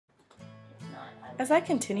As I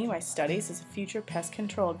continue my studies as a future pest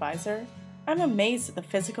control advisor, I'm amazed at the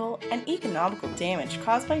physical and economical damage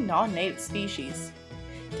caused by non-native species.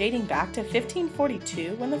 Dating back to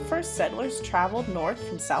 1542 when the first settlers traveled north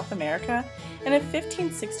from South America, and in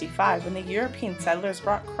 1565 when the European settlers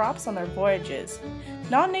brought crops on their voyages,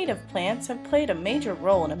 non-native plants have played a major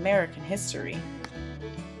role in American history.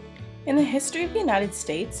 In the history of the United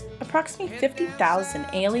States, approximately 50,000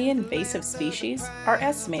 alien invasive species are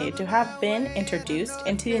estimated to have been introduced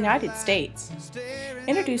into the United States.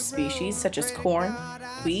 Introduced species such as corn,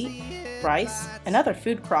 wheat, rice, and other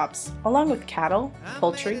food crops, along with cattle,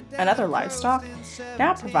 poultry, and other livestock,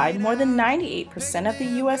 now provide more than 98% of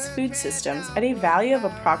the U.S. food systems at a value of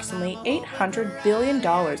approximately $800 billion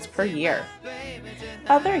per year.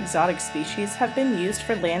 Other exotic species have been used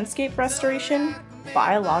for landscape restoration,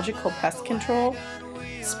 biological pest control,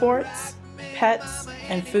 sports, pets,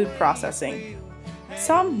 and food processing.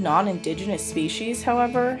 Some non-indigenous species,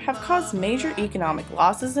 however, have caused major economic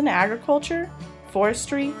losses in agriculture,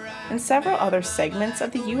 forestry, and several other segments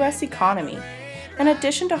of the U.S. economy, in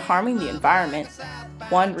addition to harming the environment.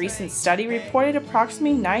 One recent study reported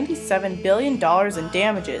approximately $97 billion in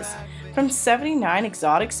damages from 79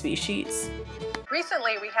 exotic species.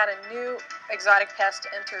 Recently, we had a new exotic pest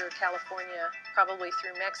enter California, probably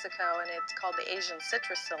through Mexico, and it's called the Asian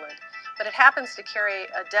citrus psyllid. But it happens to carry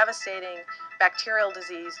a devastating bacterial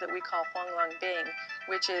disease that we call huanglongbing,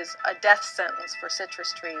 which is a death sentence for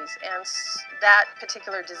citrus trees. And that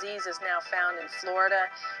particular disease is now found in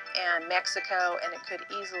Florida and Mexico, and it could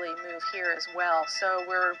easily move here as well. So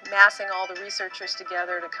we're massing all the researchers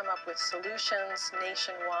together to come up with solutions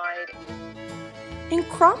nationwide. In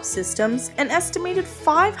crop systems, an estimated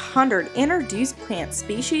 500 introduced plant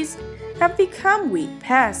species have become weed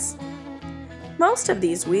pests. Most of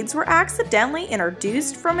these weeds were accidentally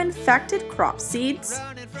introduced from infected crop seeds,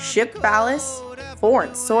 ship ballast,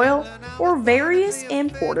 foreign soil, or various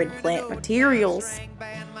imported plant materials.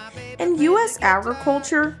 In U.S.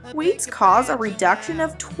 agriculture, weeds cause a reduction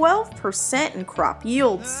of 12% in crop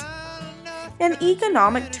yields. In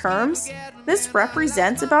economic terms, this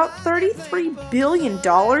represents about $33 billion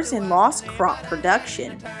in lost crop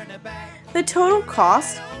production. The total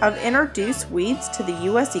cost of introduced weeds to the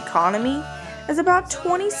U.S. economy is about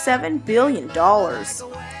 $27 billion.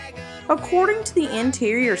 According to the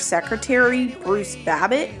Interior Secretary Bruce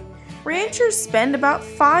Babbitt, ranchers spend about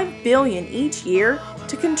 $5 billion each year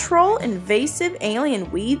to control invasive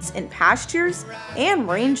alien weeds in pastures and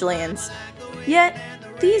rangelands, yet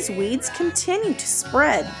these weeds continue to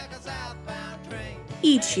spread.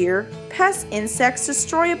 Each year, pest insects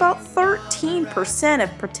destroy about 13%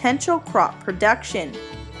 of potential crop production,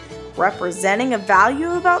 representing a value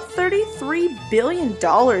of about $33 billion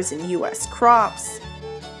in U.S. crops.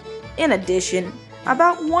 In addition,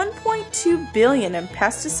 about $1.2 billion in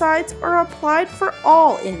pesticides are applied for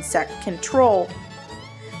all insect control.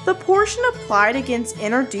 The portion applied against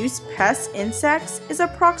introduced pest insects is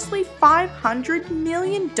approximately $500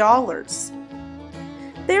 million.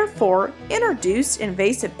 Therefore, introduced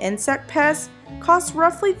invasive insect pests cost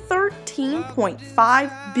roughly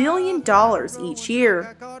 $13.5 billion each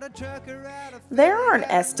year. There are an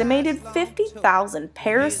estimated 50,000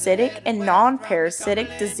 parasitic and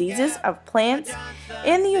non-parasitic diseases of plants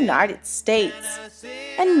in the United States,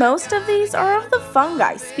 and most of these are of the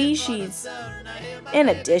fungi species. In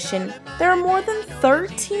addition, there are more than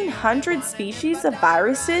 1,300 species of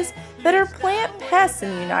viruses that are plant pests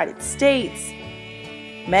in the United States.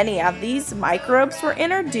 Many of these microbes were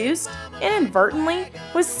introduced inadvertently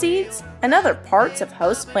with seeds and other parts of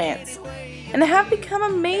host plants, and have become a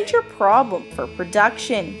major problem for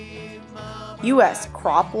production. U.S.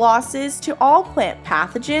 crop losses to all plant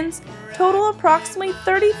pathogens total approximately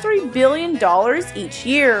 $33 billion each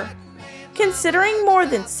year. Considering more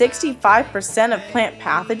than 65% of plant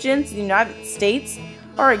pathogens in the United States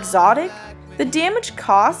are exotic, the damage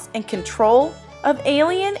costs and control of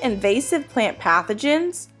alien invasive plant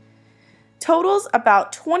pathogens totals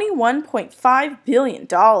about $21.5 billion.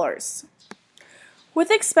 With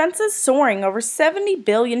expenses soaring over $70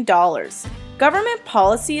 billion, government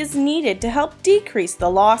policy is needed to help decrease the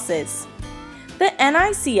losses. The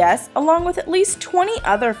NICS, along with at least 20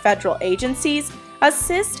 other federal agencies,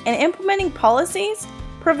 assist in implementing policies,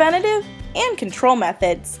 preventative, and control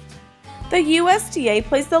methods. The USDA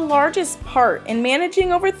plays the largest part in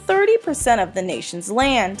managing over 30% of the nation's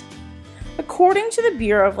land. According to the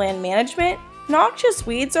Bureau of Land Management, noxious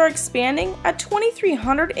weeds are expanding at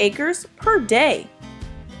 2,300 acres per day.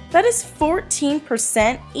 That is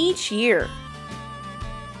 14% each year.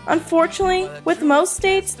 Unfortunately, with most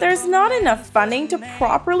states, there's not enough funding to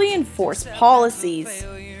properly enforce policies.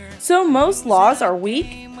 so most laws are weak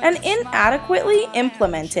and inadequately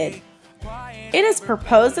implemented. It is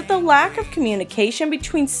proposed that the lack of communication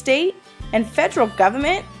between state and federal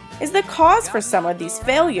government is the cause for some of these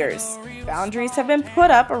failures. Boundaries have been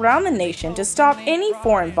put up around the nation to stop any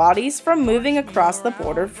foreign bodies from moving across the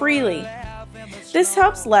border freely. This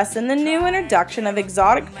helps lessen the new introduction of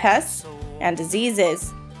exotic pests and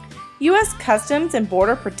diseases. U.S. Customs and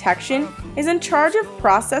Border Protection is in charge of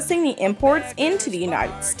processing the imports into the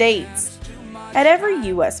United States. At every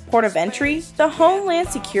U.S. port of entry, the Homeland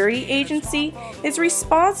Security Agency is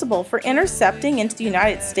responsible for intercepting into the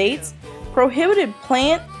United States prohibited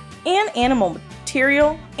plant and animal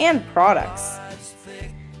material and products.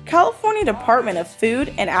 California Department of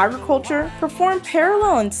Food and Agriculture performed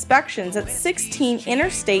parallel inspections at 16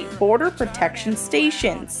 interstate border protection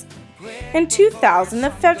stations. In 2000, the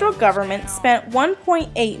federal government spent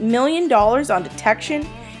 $1.8 million on detection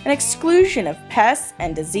and exclusion of pests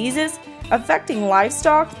and diseases affecting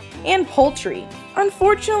livestock and poultry.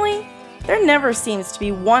 Unfortunately, there never seems to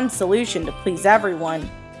be one solution to please everyone.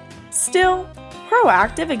 Still,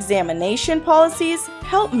 proactive examination policies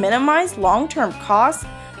help minimize long-term costs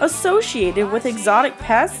associated with exotic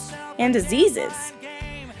pests and diseases.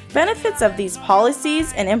 Benefits of these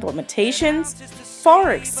policies and implementations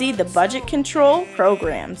far exceed the budget control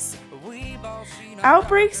programs.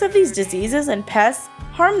 Outbreaks of these diseases and pests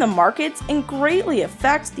harm the markets and greatly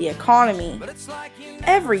affect the economy.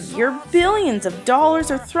 Every year, billions of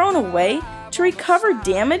dollars are thrown away to recover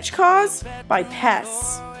damage caused by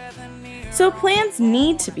pests. So plans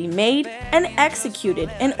need to be made and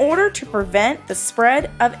executed in order to prevent the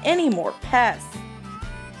spread of any more pests.